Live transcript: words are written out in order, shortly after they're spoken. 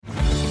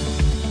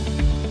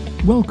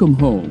Welcome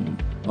Home,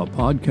 a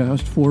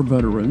podcast for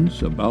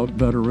veterans about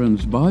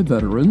veterans by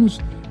veterans,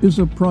 is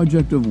a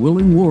project of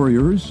Willing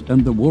Warriors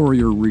and the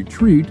Warrior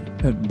Retreat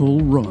at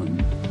Bull Run.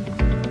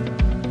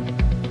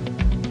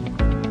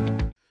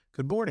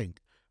 Good morning.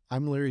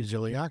 I'm Larry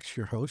Ziliak,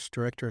 your host,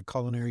 Director of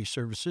Culinary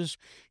Services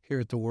here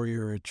at the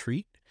Warrior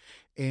Retreat.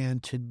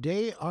 And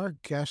today our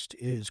guest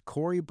is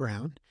Corey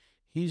Brown.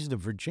 He's the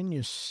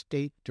Virginia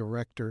State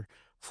Director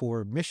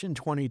for Mission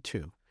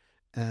 22,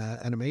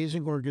 an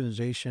amazing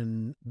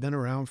organization, been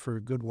around for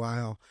a good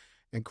while.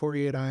 And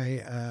Corey and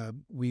I,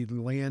 we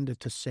land at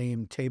the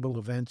same table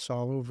events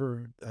all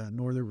over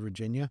Northern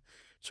Virginia.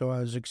 So I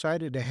was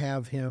excited to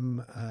have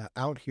him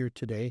out here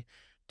today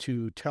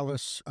to tell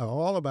us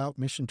all about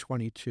Mission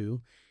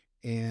 22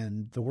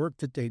 and the work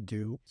that they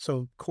do.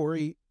 So,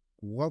 Corey,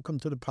 welcome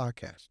to the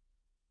podcast.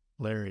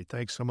 Larry,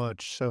 thanks so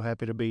much. So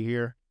happy to be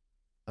here.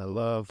 I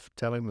love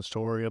telling the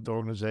story of the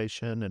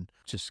organization and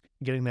just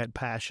getting that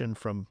passion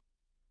from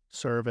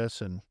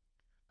service and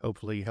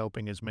hopefully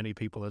helping as many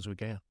people as we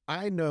can.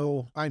 I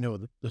know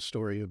the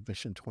story of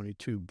Mission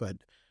 22, but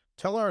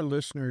tell our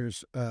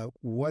listeners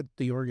what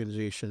the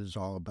organization is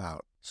all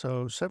about.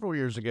 So several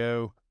years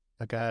ago,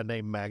 a guy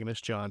named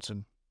Magnus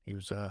Johnson, he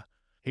was a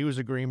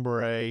Green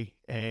Beret,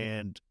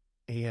 and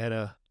he had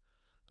a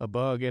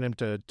bug in him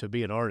to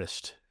be an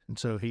artist. And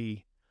so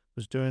he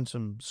was doing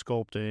some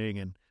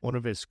sculpting, and one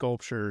of his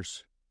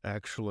sculptures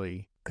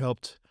actually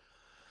helped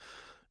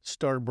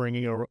start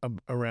bringing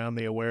around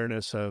the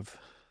awareness of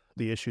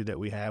the issue that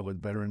we have with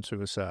veteran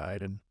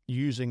suicide. And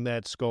using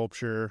that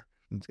sculpture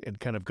and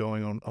kind of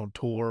going on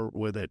tour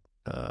with it,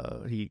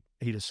 he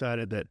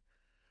decided that,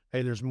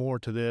 hey, there's more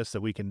to this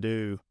that we can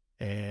do.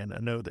 And I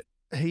know that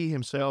he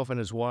himself and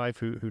his wife,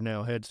 who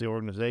now heads the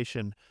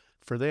organization,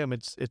 for them,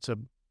 it's a,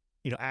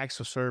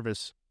 acts of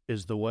service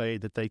is the way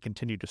that they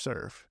continue to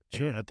serve.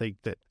 Sure. And I think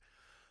that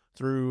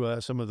through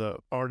some of the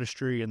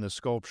artistry and the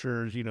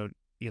sculptures, you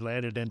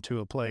landed into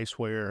a place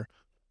where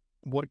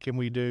what can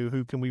we do?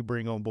 Who can we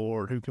bring on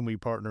board? Who can we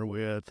partner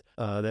with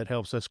that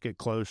helps us get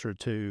closer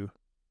to,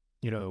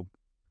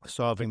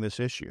 solving this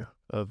issue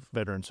of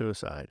veteran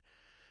suicide?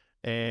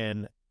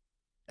 And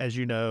as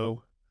you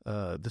know,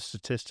 the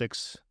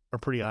statistics are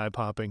pretty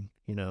eye-popping.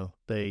 I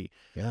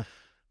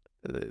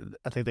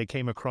think they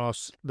came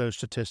across those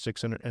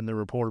statistics and the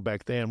report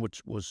back then,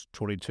 which was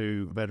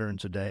 22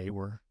 veterans a day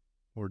were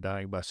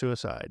dying by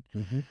suicide.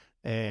 Mm-hmm.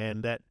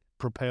 And that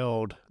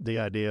propelled the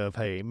idea of,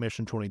 hey,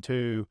 Mission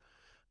 22,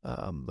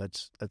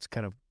 let's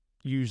kind of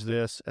use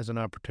this as an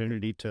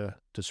opportunity to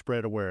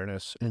spread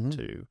awareness and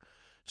to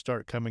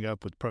start coming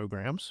up with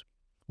programs,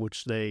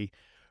 which they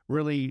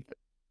really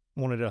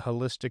wanted a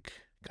holistic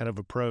kind of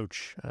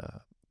approach.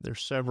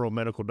 There's several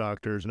medical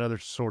doctors and other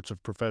sorts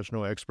of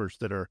professional experts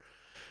that are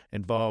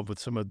involved with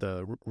some of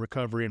the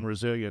recovery and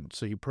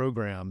resiliency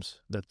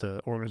programs that the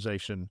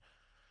organization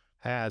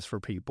has for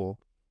people.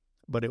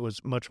 But it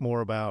was much more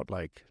about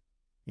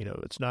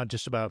it's not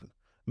just about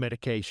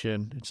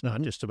medication. It's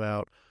not just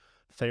about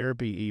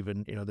therapy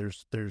even.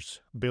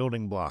 There's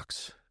building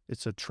blocks.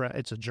 It's a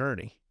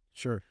journey.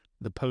 Sure.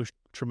 The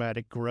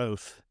post-traumatic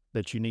growth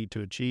that you need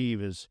to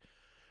achieve is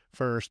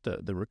first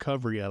the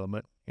recovery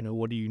element.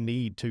 What do you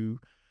need to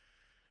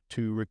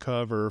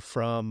recover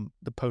from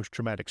the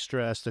post-traumatic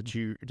stress that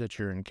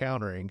you're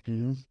encountering,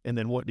 and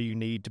then what do you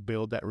need to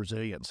build that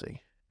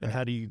resiliency, and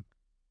how do you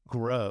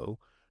grow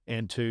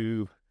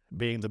into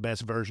being the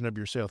best version of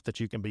yourself that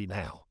you can be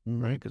now,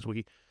 right? Because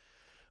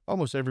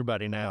almost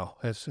everybody now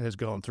has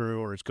gone through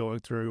or is going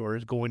through or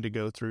is going to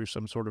go through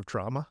some sort of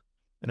trauma,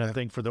 and I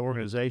think for the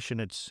organization,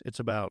 it's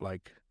about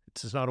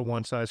it's not a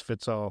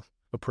one-size-fits-all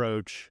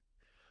approach.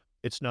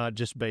 It's not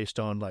just based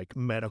on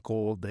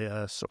medical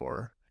this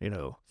or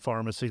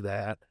pharmacy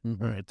that.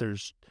 Right?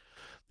 There's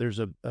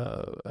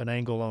an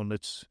angle on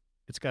it's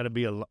got to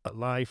be a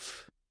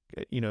life,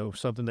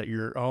 something that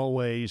you're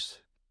always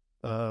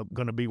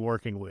going to be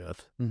working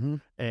with,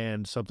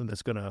 and something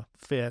that's going to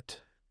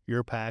fit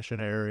your passion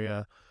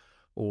area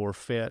or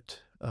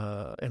fit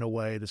in a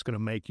way that's going to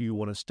make you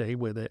want to stay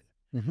with it.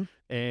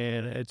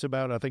 And it's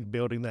about, I think,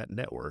 building that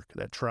network,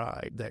 that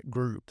tribe, that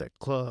group, that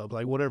club,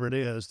 whatever it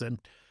is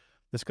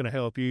that's going to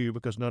help you,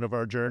 because none of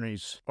our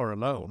journeys are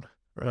alone.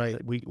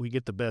 Right. We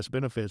get the best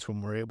benefits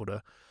when we're able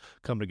to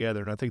come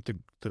together. And I think the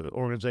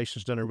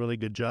organization's done a really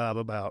good job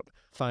about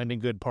finding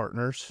good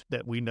partners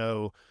that we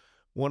know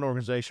one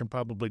organization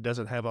probably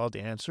doesn't have all the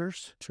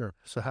answers. Sure.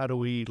 So how do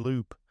we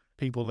loop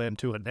people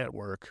into a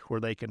network where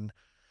they can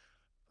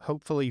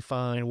hopefully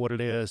find what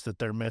it is that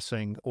they're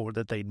missing or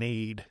that they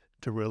need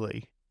to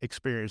really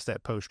experience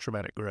that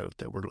post-traumatic growth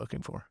that we're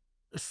looking for?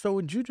 So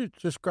would you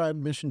describe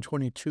Mission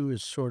 22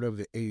 as sort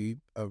of a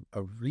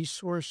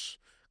resource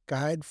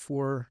guide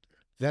for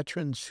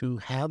veterans who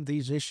have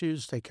these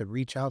issues? They could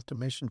reach out to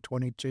Mission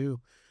 22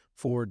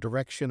 for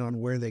direction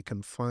on where they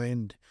can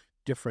find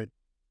different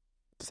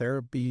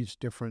therapies,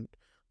 different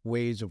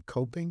ways of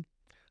coping?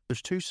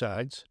 There's two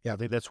sides. Yeah, I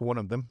think that's one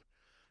of them.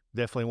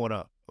 Definitely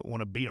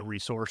want to be a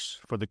resource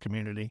for the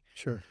community.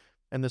 Sure.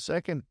 And the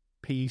second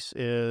piece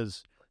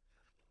is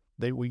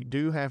that we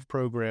do have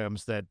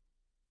programs that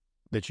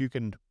that you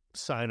can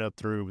sign up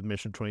through with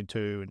Mission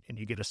 22, and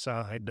you get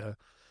assigned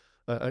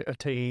a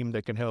team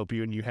that can help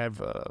you, and you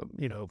have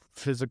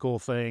physical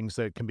things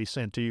that can be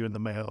sent to you in the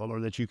mail, or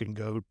that you can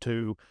go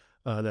to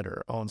that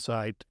are on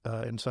site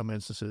in some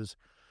instances,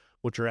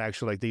 which are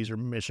actually these are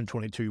Mission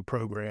 22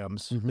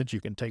 programs that you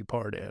can take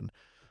part in,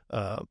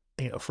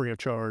 free of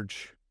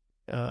charge.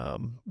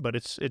 But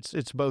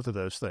it's both of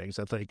those things.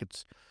 I think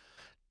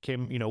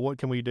what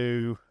can we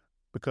do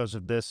because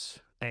of this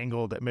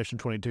angle that Mission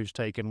 22 is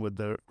taken with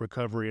the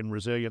recovery and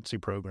resiliency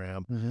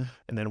program,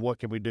 and then what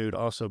can we do to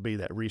also be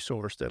that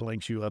resource that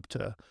links you up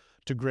to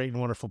great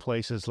and wonderful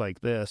places like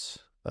this,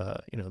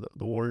 the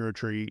Warrior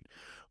Retreat,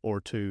 or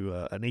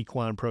to an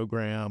equine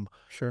program,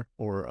 sure,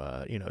 or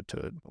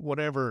to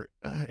whatever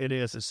it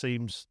is. It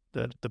seems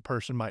that the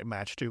person might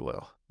match too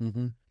well.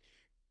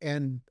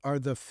 And are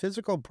the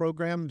physical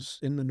programs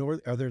in the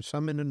north? Are there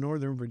some in the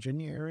Northern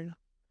Virginia area?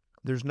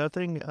 There's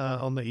nothing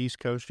on the East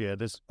Coast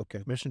yet.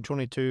 Okay. Mission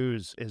 22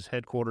 is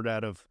headquartered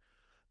out of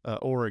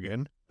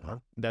Oregon.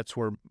 That's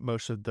where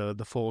most of the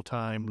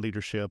full-time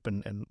leadership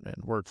and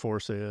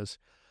workforce is.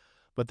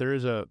 But there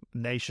is a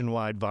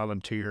nationwide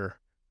volunteer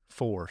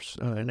force.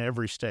 In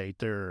every state,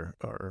 there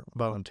are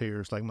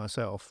volunteers like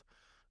myself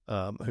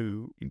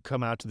who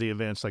come out to the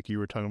events like you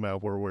were talking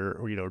about, where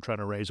we're trying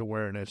to raise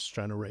awareness,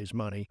 trying to raise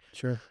money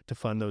to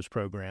fund those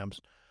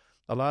programs.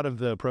 A lot of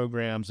the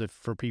programs,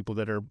 for people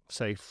that are,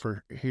 say,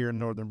 for here in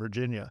Northern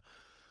Virginia,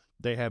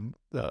 they have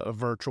a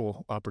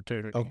virtual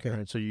opportunity. Okay.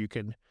 Right? So you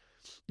can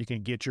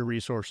get your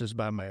resources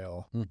by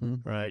mail,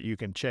 right? You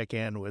can check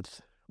in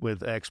with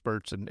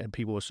experts and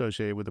people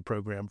associated with the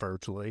program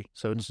virtually.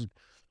 So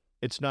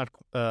it's not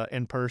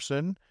in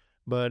person,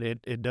 but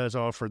it does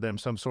offer them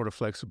some sort of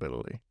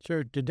flexibility.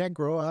 Sure. Did that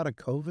grow out of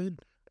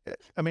COVID?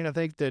 I mean, I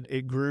think that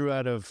it grew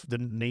out of the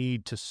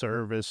need to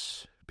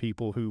service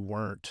people who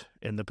weren't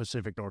in the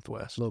Pacific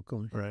Northwest.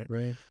 Locally. Right.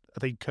 Right. I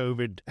think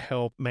COVID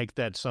helped make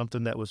that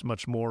something that was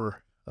much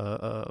more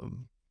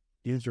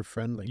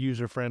user-friendly.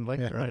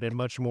 Right? And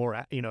much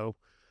more,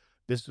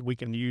 we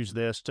can use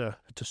this to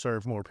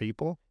serve more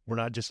people. We're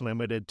not just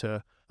limited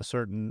to a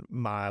certain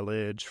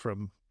mileage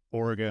from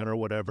Oregon or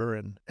whatever.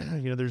 And,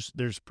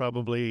 there's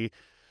probably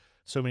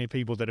so many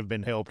people that have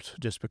been helped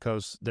just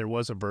because there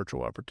was a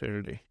virtual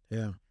opportunity.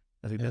 Yeah.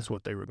 I think that's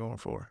what they were going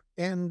for.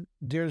 And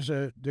there's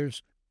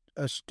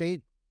a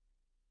state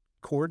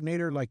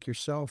coordinator like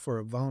yourself or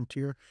a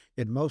volunteer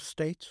in most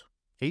states?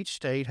 Each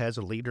state has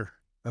a leader.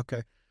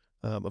 Okay.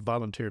 A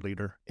volunteer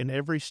leader. In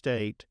every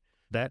state,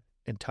 that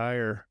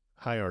entire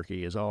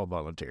hierarchy is all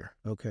volunteer.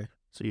 Okay.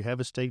 So you have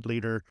a state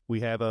leader.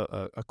 We have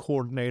a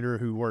coordinator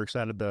who works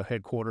out of the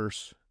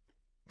headquarters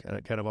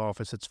kind of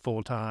office. It's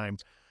full time.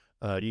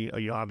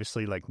 You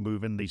obviously like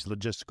moving these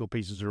logistical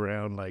pieces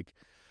around, like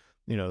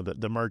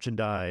the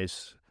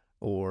merchandise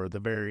or the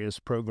various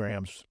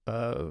programs,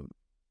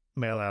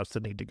 mail outs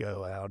that need to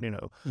go out.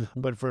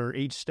 But for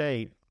each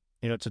state,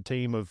 it's a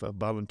team of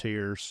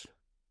volunteers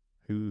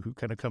who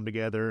kind of come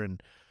together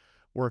and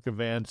work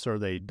events, or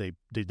they do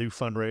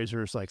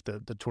fundraisers like the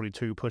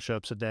 22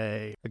 push-ups a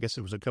day. I guess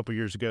it was a couple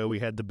years ago we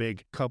had the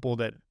big couple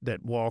that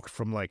walked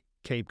from like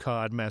Cape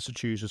Cod,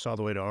 Massachusetts, all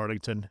the way to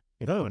Arlington,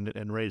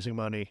 and raising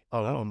money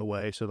all along the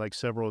way. So like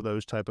several of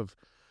those type of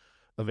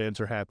events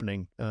are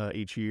happening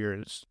each year.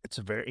 It's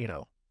a very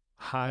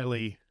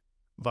highly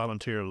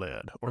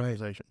volunteer-led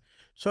organization. Right.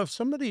 So if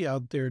somebody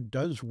out there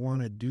does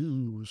want to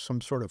do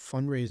some sort of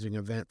fundraising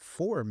event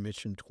for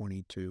Mission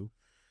 22,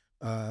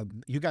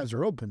 you guys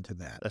are open to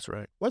that. That's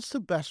right. What's the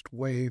best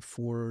way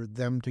for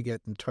them to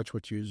get in touch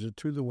with you? Is it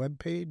through the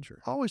webpage?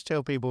 I always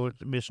tell people at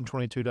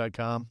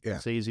mission22.com. Yeah.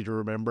 It's easy to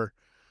remember.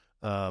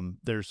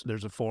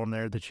 There's a form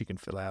there that you can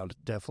fill out.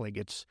 It definitely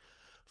gets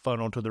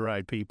funneled to the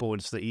right people.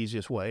 It's the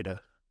easiest way to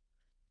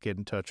get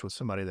in touch with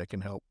somebody that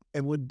can help.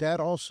 And would that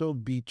also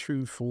be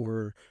true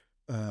for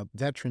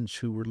veterans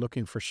who were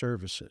looking for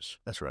services?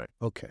 That's right.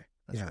 Okay.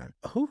 That's right.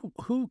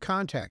 Who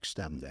contacts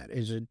them then?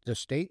 Is it the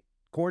state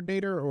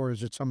coordinator or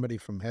is it somebody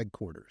from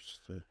headquarters?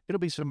 It'll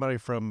be somebody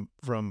from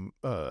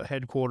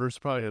headquarters.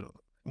 Probably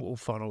we'll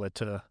funnel it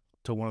to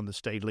one of the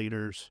state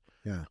leaders.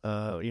 Yeah.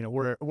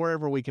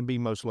 Wherever we can be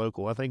most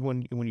local. I think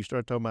when you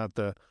start talking about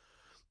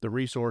the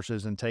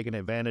resources and taking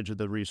advantage of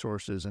the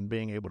resources and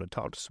being able to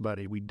talk to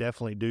somebody, we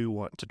definitely do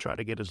want to try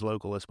to get as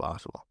local as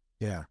possible.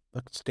 Yeah.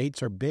 Look,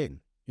 states are big.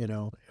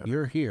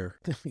 You're here.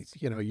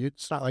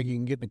 It's not like you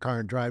can get in the car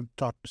and drive,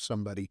 talk to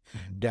somebody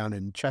down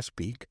in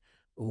Chesapeake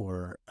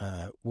or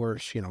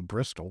worse,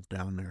 Bristol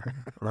down there.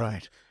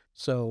 Right.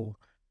 So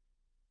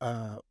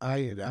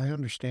I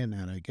understand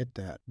that. I get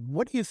that.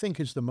 What do you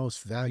think is the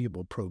most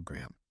valuable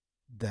program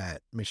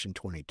that Mission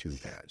 22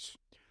 has?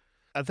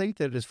 I think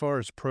that as far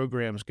as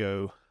programs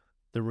go,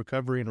 the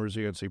recovery and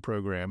resiliency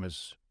program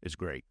is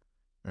great.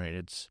 Right.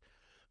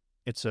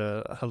 It's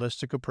a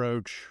holistic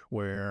approach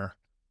where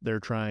they're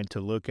trying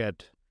to look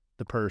at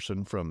the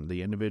person from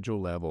the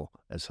individual level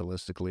as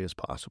holistically as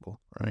possible,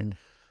 right?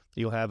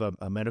 You'll have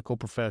a medical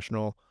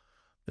professional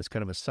that's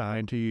kind of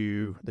assigned to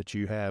you that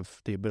you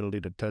have the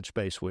ability to touch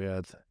base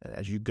with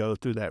as you go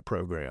through that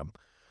program.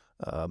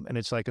 And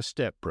it's like a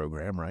step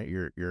program, right?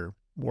 You're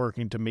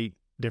working to meet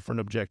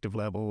different objective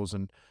levels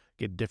and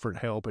get different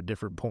help at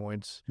different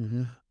points.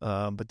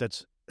 But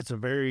it's a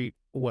very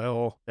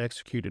well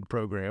executed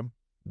program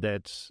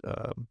that's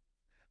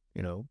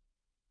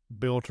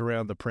built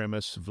around the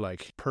premise of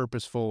like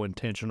purposeful,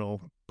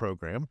 intentional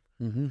program.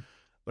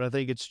 But I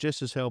think it's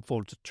just as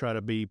helpful to try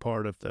to be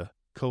part of the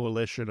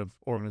coalition of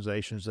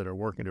organizations that are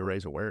working to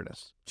raise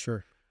awareness.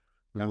 Sure.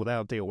 And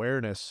without the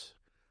awareness,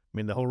 I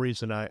mean, the whole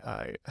reason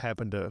I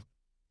happened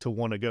to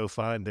want to go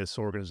find this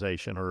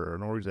organization or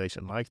an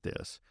organization like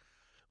this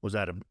was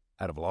out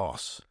of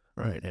loss,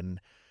 right?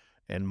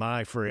 And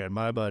my friend,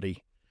 my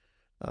buddy,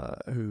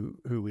 who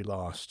we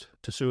lost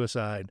to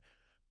suicide,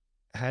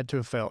 had to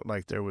have felt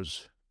like there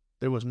was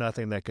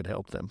nothing that could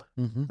help them,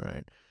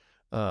 right?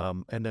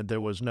 And that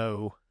there was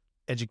no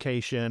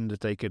education that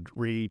they could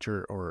reach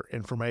or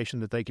information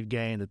that they could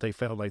gain that they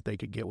felt like they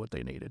could get what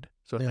they needed.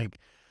 So I think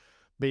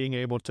being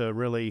able to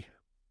really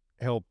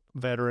help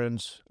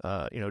veterans,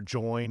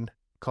 join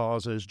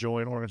causes,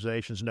 join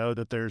organizations, know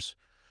that there's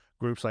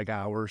groups like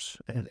ours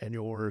and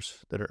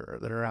yours that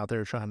are out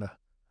there trying to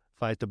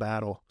fight the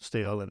battle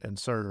still and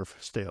serve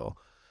still.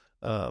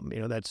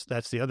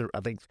 That's the other, I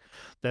think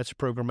that's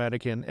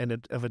programmatic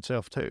in of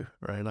itself too,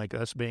 right? Like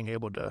us being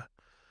able to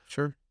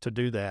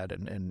do that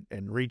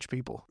and reach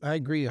people. I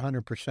agree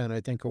 100%.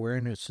 I think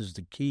awareness is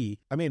the key.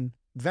 I mean,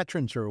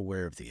 veterans are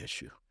aware of the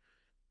issue.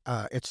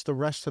 It's the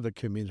rest of the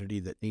community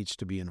that needs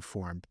to be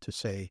informed to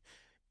say,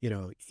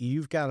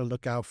 you've got to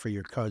look out for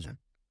your cousin.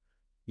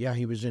 Yeah,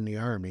 he was in the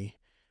Army.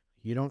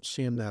 You don't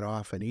see him that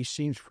often. He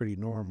seems pretty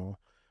normal,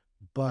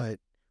 but,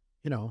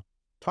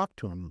 talk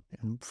to him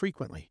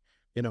frequently.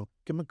 Give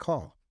him a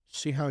call,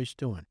 see how he's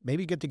doing.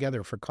 Maybe get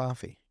together for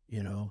coffee,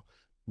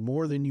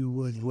 more than you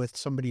would with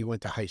somebody you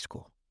went to high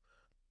school.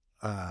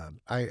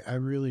 I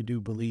really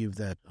do believe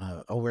that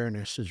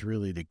awareness is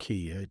really the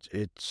key.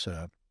 It's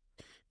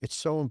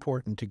so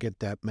important to get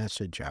that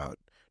message out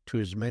to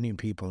as many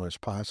people as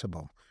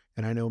possible.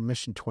 And I know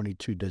Mission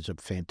 22 does a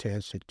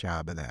fantastic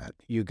job of that.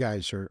 You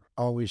guys are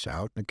always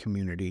out in the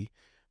community.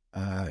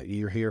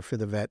 You're here for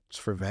the Vets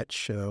for Vets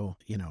show.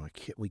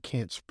 We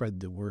can't spread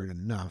the word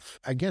enough.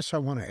 I guess I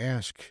want to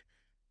ask,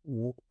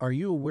 are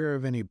you aware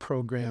of any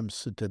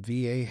programs that the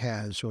VA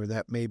has or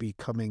that may be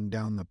coming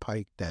down the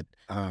pike that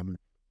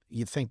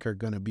you think are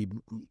going to be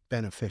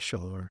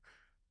beneficial?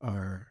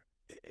 Or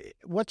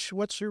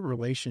what's your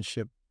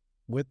relationship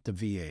with the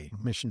VA,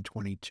 Mission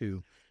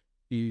 22?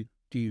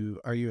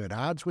 Are you at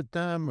odds with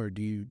them, or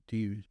do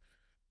you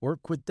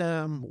work with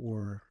them,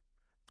 or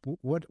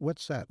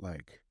what's that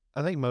like?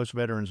 I think most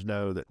veterans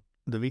know that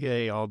the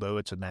VA, although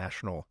it's a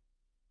national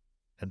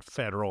and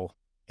federal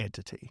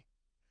entity,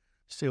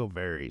 still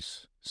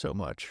varies so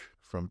much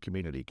from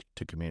community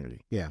to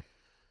community. Yeah.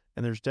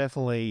 And there's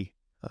definitely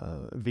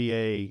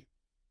VA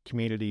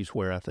communities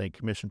where I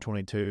think Mission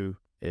 22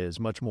 is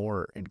much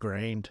more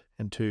ingrained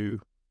into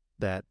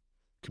that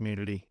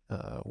community,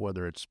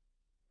 whether it's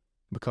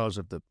because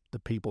of the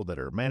people that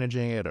are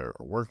managing it or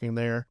working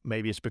there.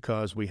 Maybe it's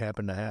because we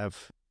happen to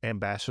have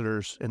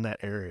ambassadors in that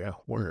area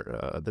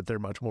where that they're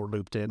much more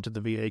looped into the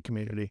VA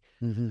community.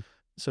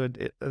 So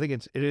I think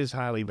it is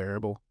highly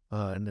variable,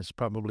 and it's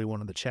probably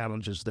one of the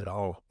challenges that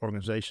all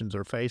organizations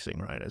are facing,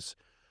 right? Is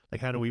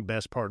like, how do we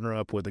best partner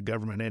up with a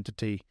government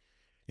entity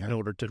in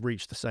order to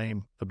reach the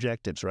same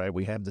objectives, right?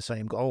 We have the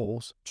same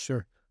goals.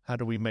 Sure. How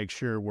do we make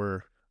sure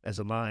we're as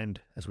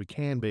aligned as we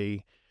can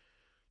be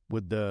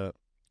with the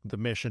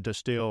mission to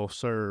still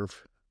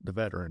serve the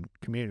veteran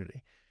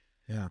community?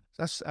 Yeah.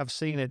 I've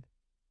seen it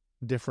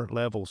different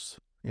levels,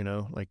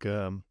 like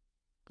a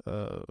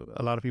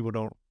lot of people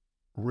don't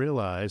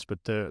realize,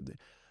 but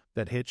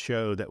that hit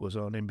show that was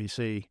on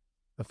NBC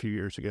a few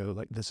years ago,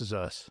 like This Is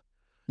Us,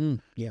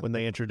 when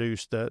they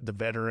introduced the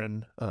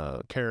veteran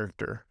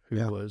character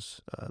who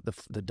was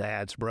the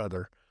dad's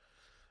brother,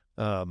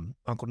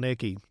 Uncle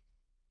Nicky,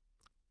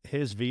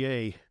 his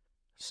VA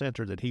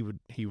center that he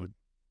would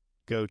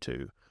go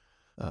to.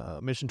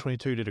 Mission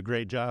 22 did a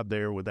great job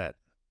there with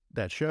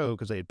that show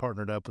because they had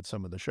partnered up with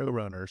some of the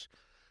showrunners,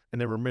 and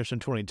there were Mission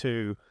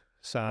 22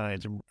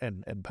 signs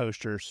and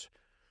posters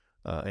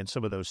in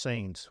some of those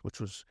scenes, which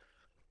was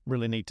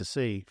really neat to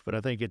see. But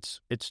I think it's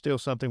still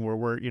something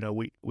where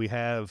we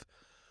have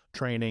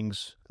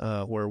trainings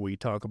where we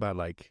talk about,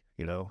 like,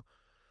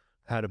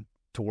 how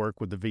to work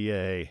with the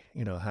VA.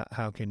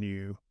 How can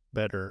you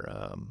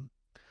better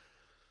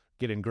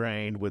get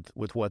ingrained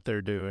with what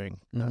they're doing.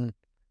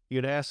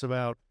 You'd asked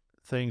about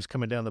things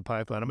coming down the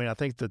pipeline. I mean, I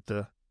think that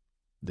the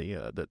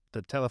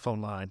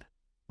telephone line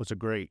was a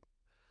great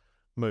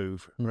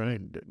move, right?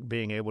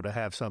 Being able to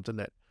have something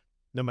that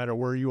no matter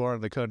where you are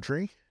in the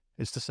country,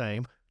 it's the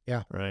same.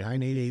 Yeah. Right.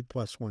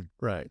 988+1.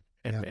 Right.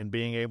 And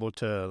being able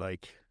to,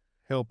 like,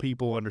 help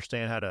people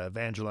understand how to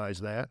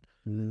evangelize that.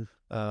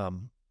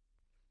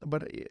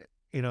 But,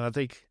 I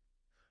think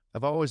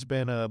I've always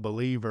been a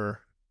believer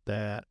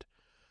that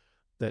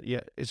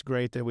it's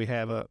great that we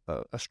have a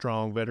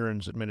strong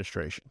Veterans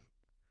Administration.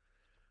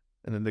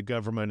 And then the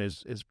government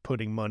is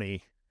putting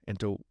money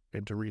into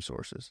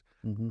resources.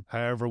 Mm-hmm.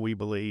 However, we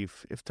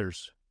believe if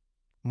there's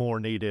more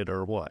needed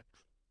or what.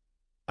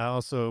 I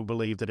also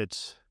believe that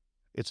it's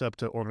up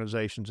to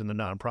organizations in the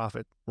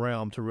nonprofit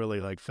realm to really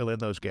like fill in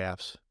those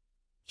gaps.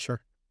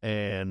 Sure.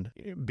 And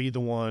be the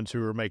ones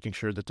who are making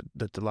sure that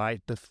the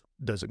light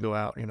doesn't go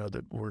out.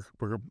 That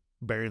we're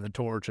bearing the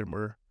torch and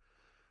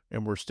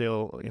we're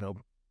still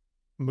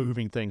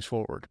moving things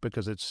forward,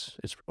 because it's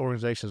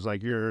organizations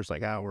like yours,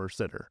 like ours,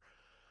 that are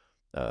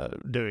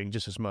doing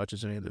just as much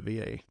as any of the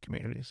VA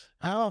communities.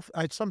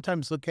 I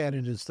sometimes look at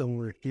it as though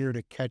we're here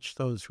to catch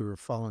those who are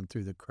falling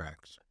through the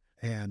cracks.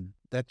 And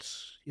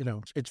that's,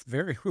 it's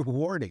very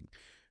rewarding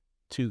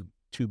to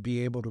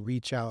be able to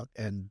reach out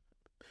and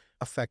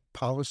affect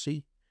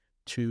policy,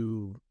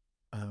 to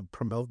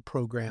promote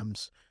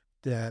programs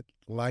that,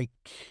 like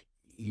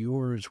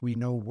yours, we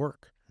know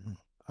work.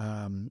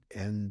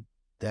 And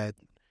that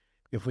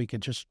if we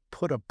could just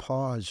put a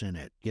pause in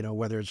it,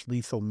 whether it's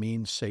lethal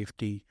means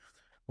safety,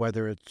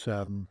 whether it's,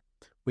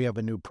 we have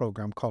a new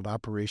program called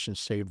Operation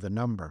Save the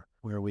Number,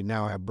 where we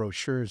now have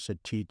brochures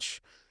that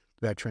teach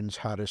veterans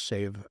how to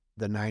save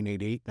the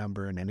 988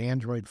 number in an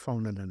Android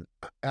phone and an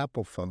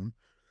Apple phone.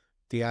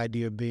 The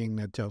idea being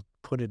that they'll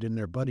put it in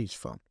their buddy's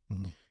phone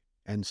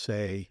and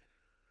say,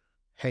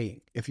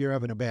 hey, if you're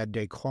having a bad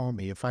day, call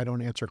me. If I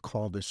don't answer,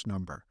 call this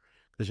number.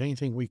 If there's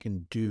anything we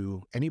can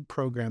do, any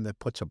program that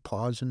puts a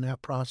pause in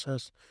that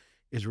process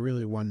is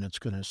really one that's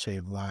going to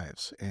save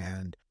lives.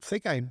 And the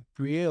thing I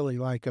really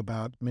like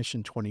about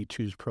Mission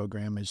 22's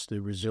program is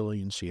the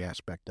resiliency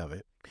aspect of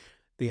it.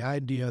 The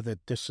idea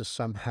that this is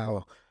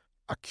somehow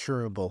a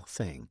curable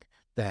thing,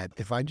 that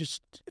if I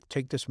just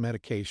take this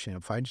medication,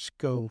 if I just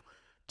go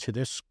to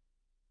this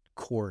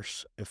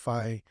course, if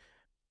I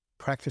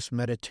practice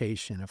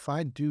meditation, if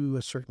I do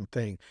a certain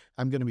thing,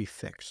 I'm going to be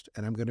fixed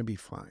and I'm going to be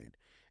fine.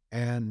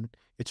 And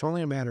it's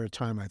only a matter of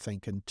time, I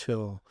think,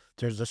 until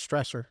there's a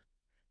stressor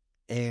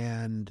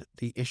and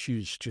the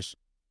issues just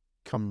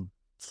come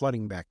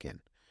flooding back in.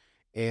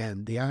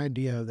 And the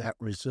idea of that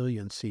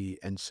resiliency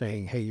and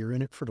saying, hey, you're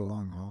in it for the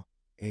long haul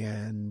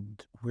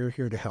and we're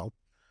here to help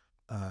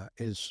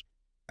is,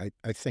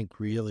 I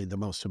think, really the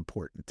most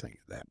important thing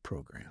of that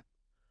program.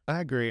 I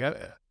agree.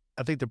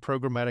 I think the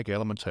programmatic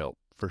elements help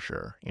for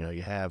sure.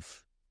 You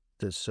have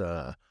this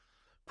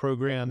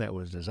program that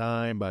was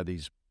designed by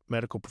these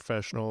medical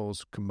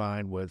professionals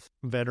combined with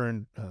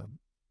veterans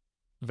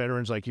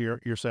like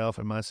yourself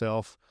and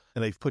myself,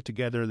 and they've put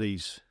together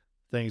these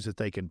things that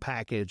they can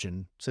package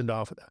and send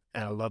off.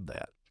 And I love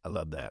that. I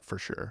love that for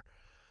sure.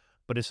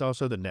 But it's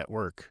also the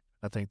network,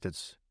 I think,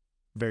 that's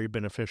very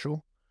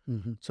beneficial.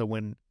 Mm-hmm. So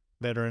when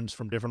veterans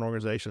from different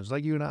organizations,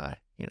 like you and I,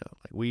 like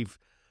we've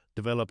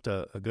developed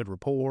a good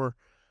rapport,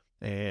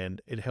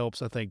 and it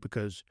helps, I think,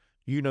 because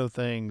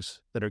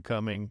things that are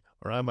coming,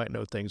 or I might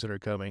know things that are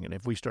coming. And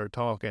if we start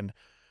talking,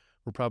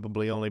 we're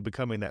probably only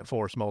becoming that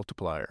force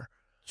multiplier.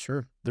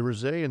 Sure. The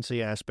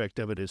resiliency aspect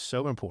of it is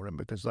so important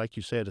because, like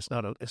you said, it's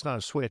not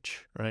a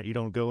switch, right? You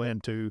don't go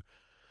into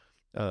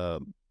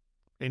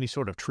any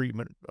sort of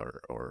treatment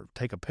or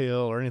take a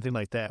pill or anything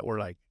like that where,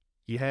 like,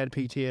 you had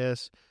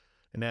PTS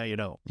and now you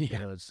don't.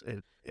 Yeah.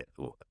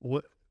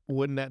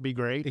 Wouldn't that be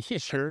great? Yeah.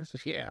 Sure.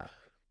 Yeah.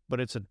 But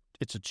it's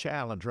a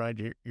challenge, right?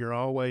 You're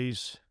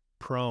always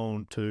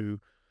prone to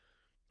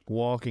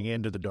walking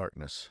into the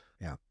darkness.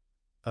 Yeah.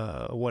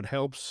 What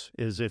helps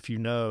is if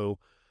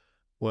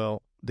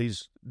well,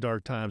 these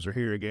dark times are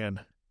here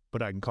again,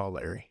 but I can call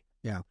Larry.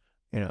 Yeah.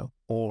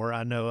 Or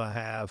I know I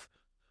have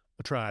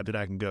a tribe that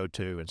I can go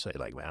to and say,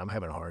 like, man, I'm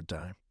having a hard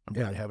time. I'm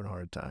really having a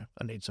hard time.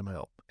 I need some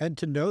help. And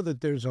to know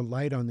that there's a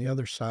light on the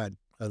other side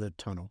of the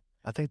tunnel.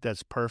 I think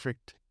that's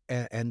perfect.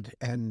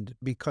 And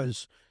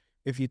because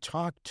if you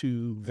talk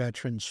to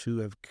veterans who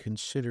have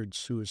considered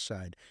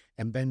suicide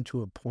and been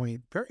to a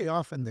point, very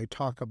often they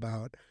talk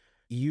about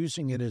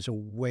using it as a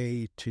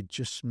way to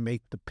just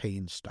make the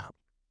pain stop.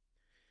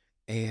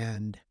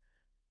 And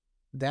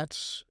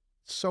that's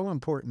so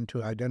important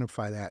to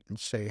identify that and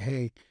say,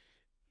 hey,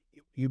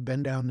 you've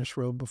been down this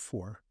road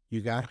before.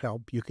 You got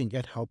help. You can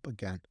get help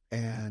again.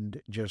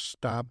 And just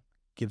stop,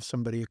 give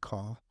somebody a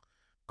call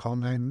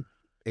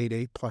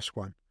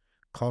 988+1.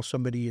 Call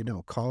somebody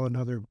call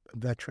another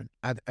veteran.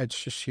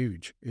 It's just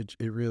huge. It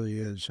really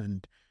is.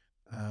 And,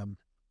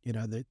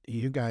 that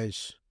you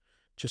guys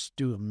just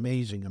do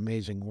amazing,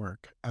 amazing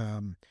work.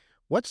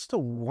 What's the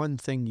one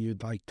thing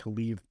you'd like to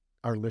leave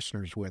our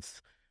listeners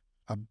with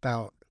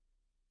about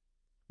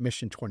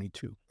Mission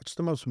 22? What's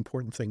the most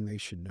important thing they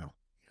should know?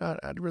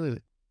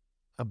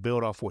 I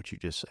build off what you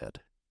just said.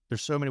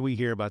 There's so many, we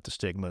hear about the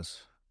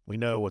stigmas. We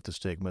know what the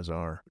stigmas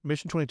are.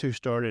 Mission 22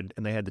 started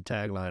and they had the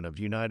tagline of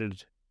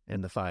United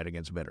in the Fight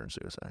Against Veteran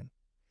Suicide.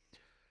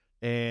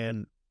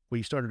 And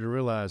we started to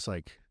realize,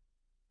 like,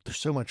 there's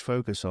so much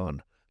focus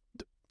on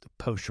the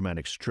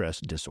post-traumatic stress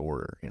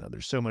disorder.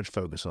 There's so much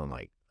focus on,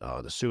 like,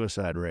 the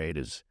suicide rate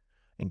is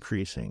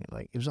increasing.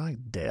 Like, it was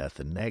like death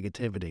and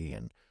negativity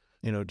and,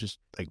 just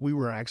like we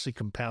were actually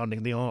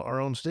compounding our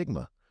own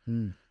stigma.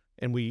 Mm.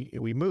 And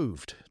we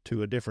moved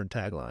to a different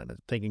tagline,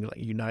 thinking like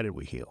United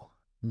We Heal,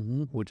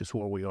 mm-hmm. which is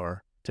where we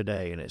are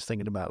today, and it's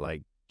thinking about,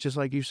 like, just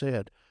like you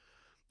said,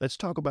 let's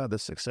talk about the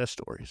success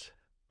stories.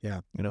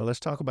 Yeah. Let's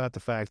talk about the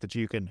fact that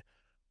you can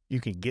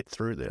get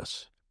through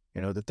this,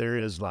 that there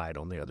is light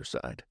on the other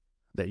side,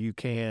 that you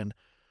can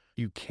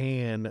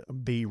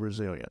be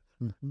resilient,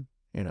 Mm-hmm.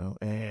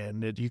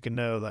 And that you can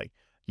know, like,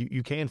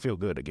 you can feel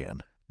good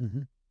again,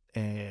 Mm-hmm.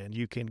 and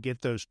you can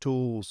get those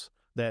tools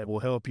that will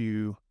help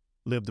you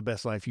live the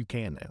best life you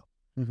can now.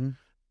 Mm-hmm.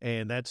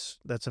 And that's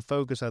a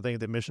focus, I think,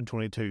 that Mission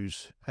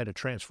 22's had to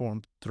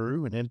transform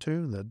through and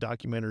into. The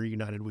documentary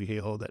United We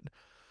Heal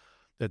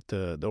that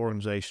the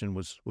organization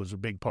was a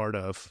big part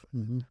of.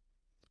 Mm-hmm.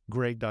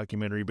 Great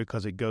documentary,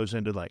 because it goes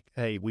into, like,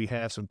 hey, we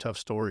have some tough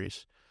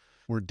stories.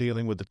 We're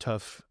dealing with a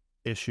tough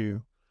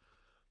issue.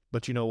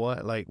 But you know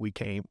what? Like, we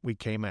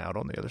came out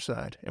on the other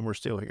side, and we're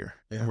still here.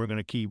 Yeah. And we're going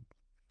to keep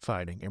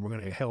fighting, and we're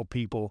going to help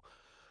people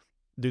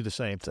do the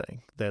same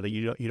thing. That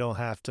you don't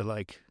have to,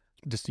 like,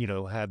 just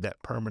have that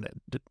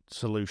permanent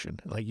solution.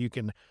 Like, you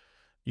can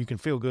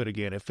feel good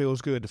again. It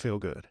feels good to feel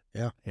good.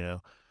 Yeah.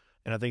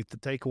 And I think the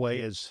takeaway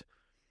is,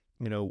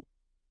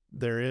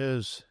 there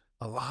is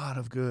a lot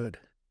of good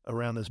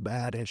around this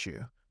bad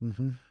issue,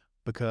 Mm-hmm.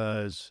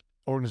 because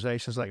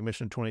organizations like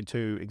Mission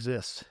 22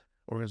 exist.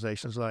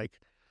 Organizations like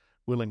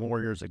Willing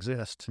Warriors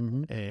exist.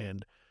 Mm-hmm.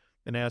 And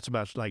now it's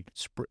about, like,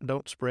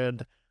 don't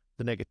spread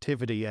the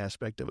negativity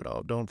aspect of it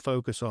all. Don't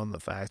focus on the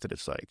fact that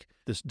it's like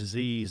this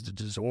disease, the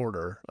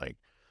disorder. Like,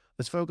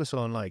 let's focus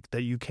on, like,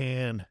 that you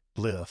can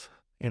live,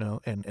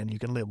 and you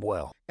can live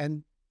well.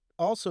 And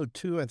also,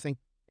 too, I think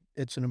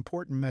it's an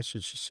important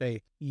message to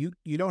say you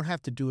don't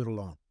have to do it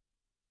alone.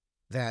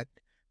 That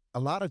a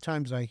lot of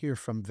times I hear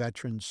from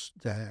veterans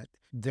that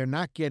they're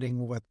not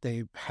getting what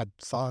they had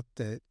thought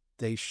that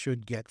they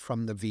should get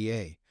from the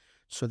VA.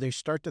 So they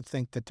start to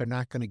think that they're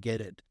not going to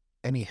get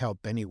any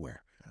help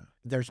anywhere. Yeah.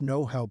 There's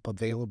no help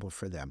available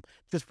for them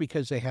just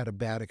because they had a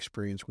bad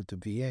experience with the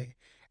VA.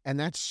 And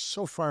that's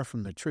so far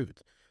from the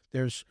truth.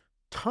 There's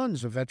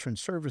tons of veteran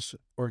service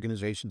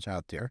organizations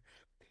out there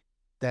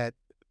that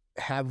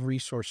have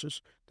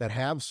resources, that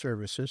have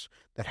services,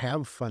 that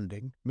have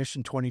funding.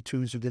 Mission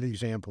 22 is a good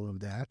example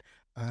of that.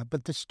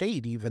 But the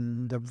state,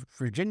 even the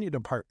Virginia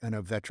Department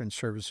of Veteran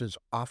Services,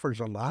 offers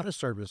a lot of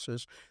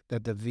services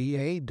that the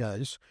VA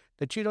does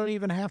that you don't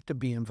even have to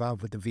be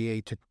involved with the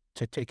VA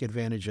to take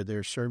advantage of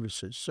their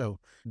services. So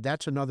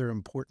that's another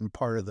important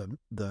part of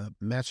the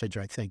message,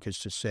 I think, is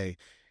to say,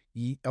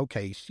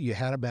 okay, so you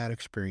had a bad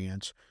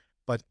experience,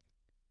 but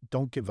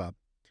don't give up.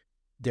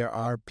 There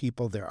are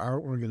people, there are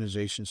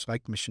organizations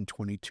like Mission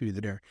 22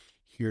 that are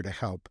here to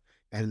help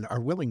and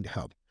are willing to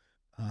help.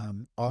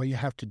 All you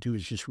have to do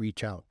is just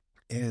reach out.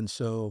 And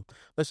so,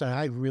 listen,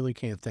 I really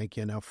can't thank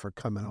you enough for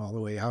coming all the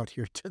way out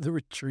here to the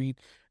retreat.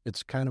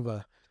 It's kind of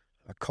a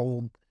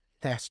cold,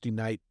 nasty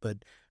night, but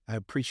I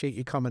appreciate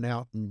you coming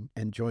out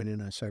and joining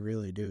us. I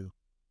really do.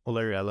 Well,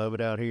 Larry, I love it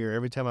out here.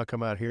 Every time I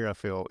come out here, I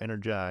feel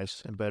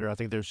energized and better. I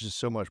think there's just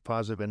so much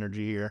positive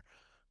energy here.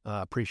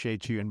 I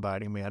appreciate you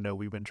inviting me. I know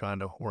we've been trying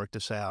to work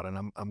this out,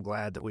 and I'm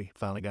glad that we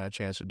finally got a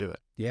chance to do it.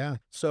 Yeah.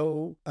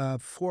 So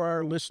for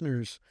our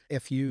listeners,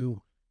 if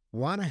you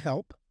want to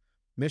help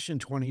Mission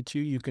 22,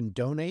 you can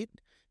donate.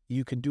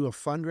 You can do a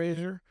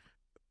fundraiser.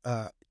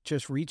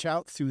 Just reach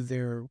out through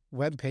their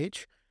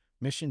webpage,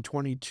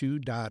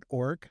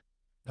 mission22.org.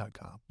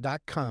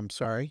 .com,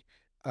 sorry.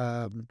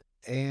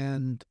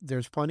 And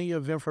there's plenty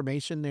of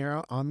information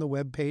there on the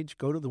webpage.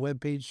 Go to the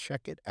webpage,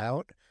 check it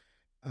out.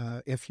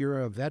 If you're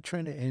a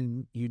veteran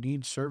and you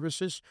need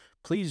services,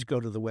 please go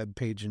to the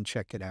webpage and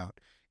check it out.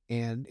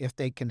 And if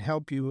they can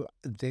help you,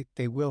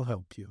 they will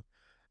help you.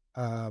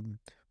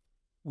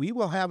 We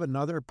will have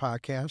another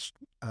podcast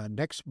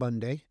next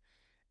Monday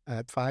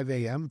at 5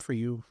 a.m. for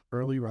you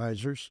early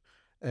risers.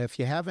 If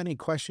you have any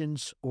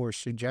questions or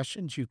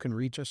suggestions, you can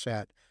reach us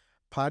at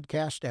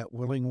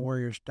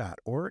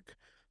podcast@willingwarriors.org.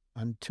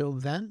 Until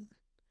then,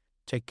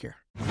 take care.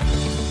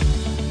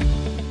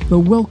 The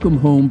Welcome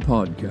Home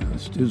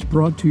podcast is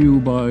brought to you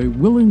by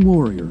Willing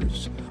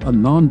Warriors, a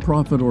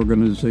nonprofit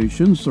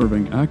organization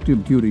serving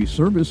active duty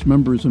service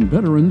members and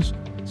veterans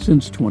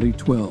since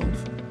 2012.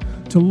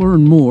 To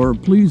learn more,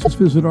 please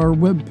visit our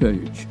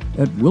webpage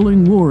at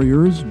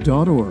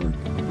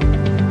willingwarriors.org.